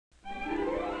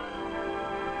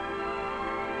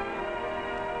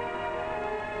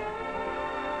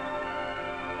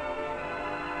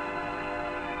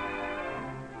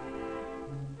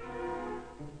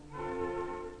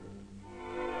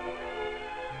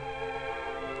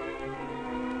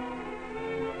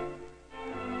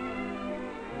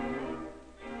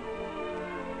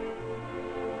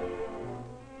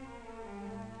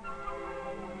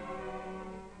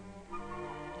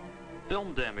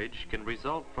Film damage can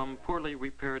result from poorly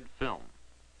repaired film,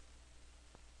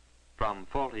 from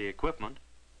faulty equipment,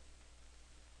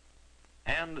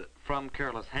 and from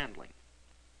careless handling.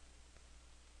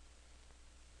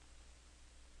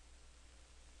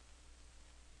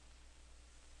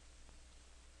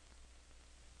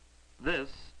 This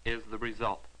is the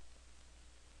result.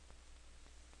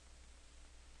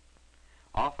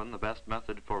 Often the best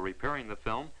method for repairing the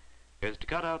film is to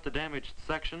cut out the damaged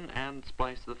section and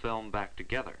splice the film back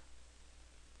together.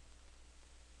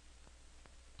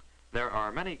 There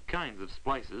are many kinds of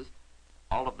splices.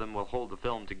 All of them will hold the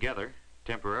film together,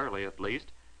 temporarily at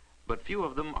least, but few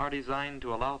of them are designed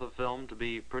to allow the film to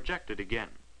be projected again.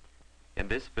 In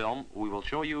this film, we will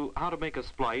show you how to make a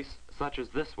splice such as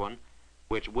this one,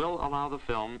 which will allow the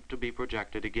film to be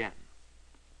projected again.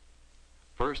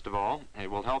 First of all,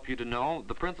 it will help you to know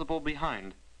the principle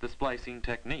behind the splicing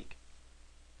technique.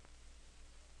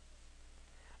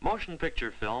 Motion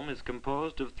picture film is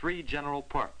composed of three general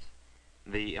parts: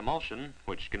 the emulsion,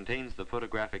 which contains the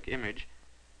photographic image,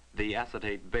 the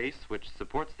acetate base, which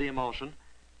supports the emulsion,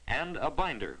 and a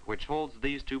binder, which holds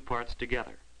these two parts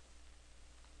together.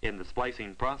 In the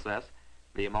splicing process,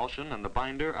 the emulsion and the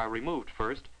binder are removed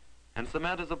first, and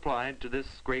cement is applied to this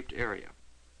scraped area.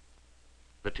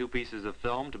 The two pieces of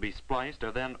film to be spliced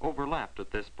are then overlapped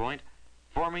at this point,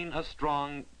 forming a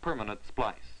strong, permanent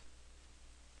splice.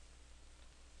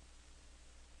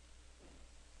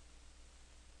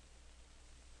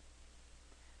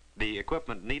 The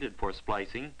equipment needed for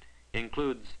splicing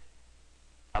includes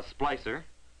a splicer,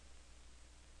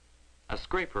 a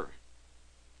scraper,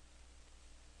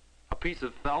 a piece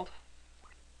of felt,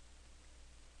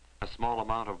 a small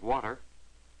amount of water,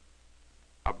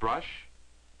 a brush,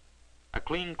 a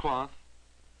clean cloth,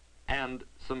 and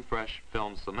some fresh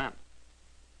film cement.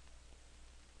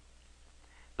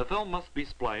 The film must be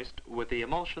spliced with the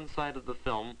emulsion side of the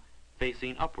film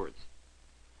facing upwards.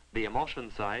 The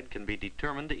emulsion side can be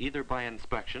determined either by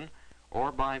inspection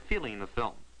or by feeling the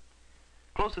film.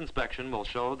 Close inspection will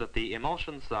show that the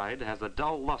emulsion side has a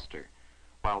dull luster,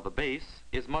 while the base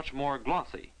is much more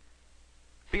glossy.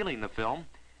 Feeling the film,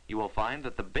 you will find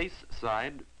that the base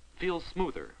side feels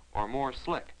smoother or more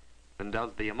slick than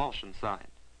does the emulsion side.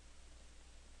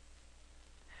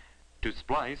 To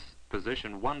splice,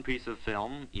 position one piece of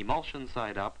film, emulsion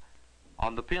side up,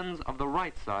 on the pins of the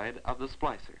right side of the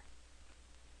splicer.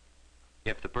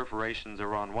 If the perforations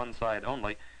are on one side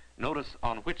only, notice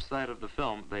on which side of the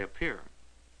film they appear.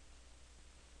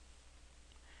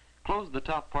 Close the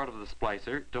top part of the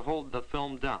splicer to hold the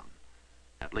film down.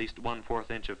 At least 1/4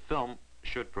 inch of film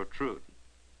should protrude.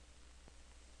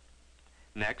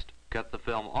 Next, cut the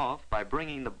film off by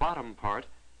bringing the bottom part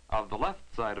of the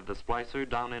left side of the splicer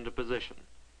down into position.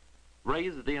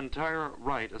 Raise the entire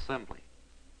right assembly.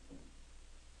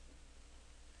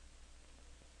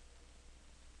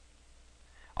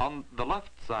 On the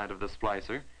left side of the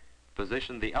splicer,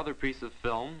 position the other piece of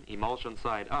film, emulsion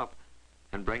side up,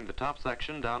 and bring the top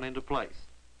section down into place.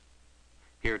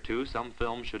 Here too, some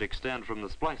film should extend from the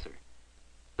splicer.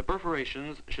 The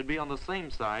perforations should be on the same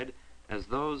side as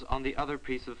those on the other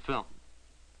piece of film.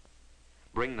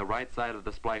 Bring the right side of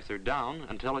the splicer down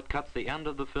until it cuts the end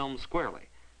of the film squarely,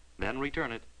 then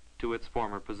return it to its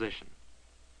former position.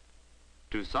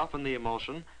 To soften the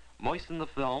emulsion, moisten the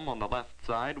film on the left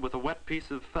side with a wet piece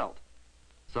of felt.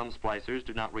 Some splicers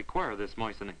do not require this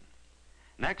moistening.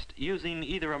 Next, using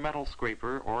either a metal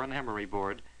scraper or an emery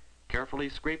board, carefully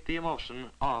scrape the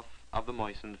emulsion off of the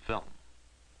moistened film.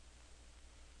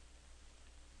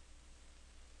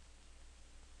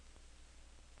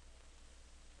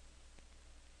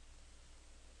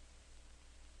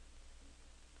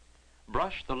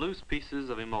 Brush the loose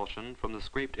pieces of emulsion from the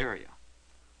scraped area.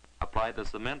 Apply the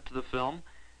cement to the film,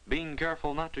 being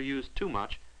careful not to use too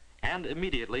much, and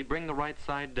immediately bring the right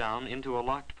side down into a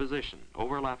locked position,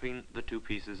 overlapping the two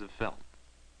pieces of film.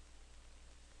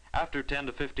 After 10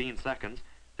 to 15 seconds,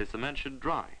 the cement should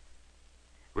dry.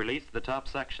 Release the top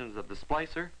sections of the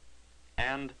splicer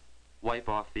and wipe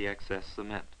off the excess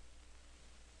cement.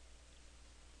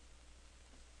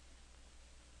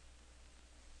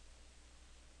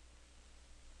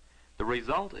 The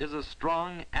result is a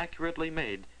strong, accurately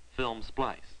made film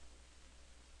splice.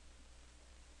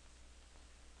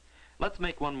 Let's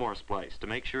make one more splice to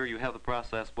make sure you have the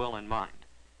process well in mind.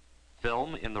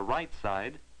 Film in the right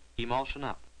side, emulsion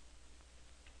up.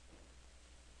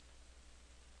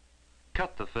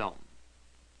 Cut the film.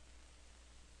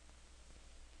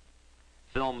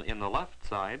 Film in the left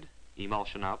side,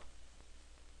 emulsion up.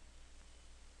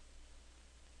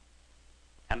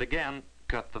 And again,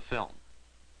 cut the film.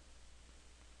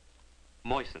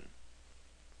 Moisten.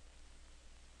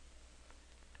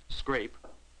 scrape,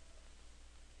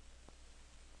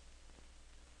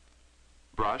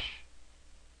 brush,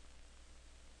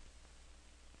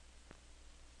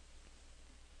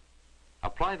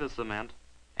 apply the cement,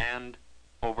 and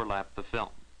overlap the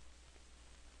film.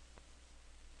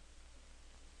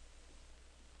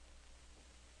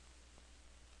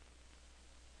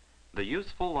 The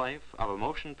useful life of a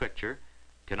motion picture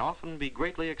can often be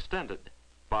greatly extended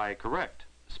by correct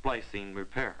splicing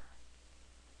repair.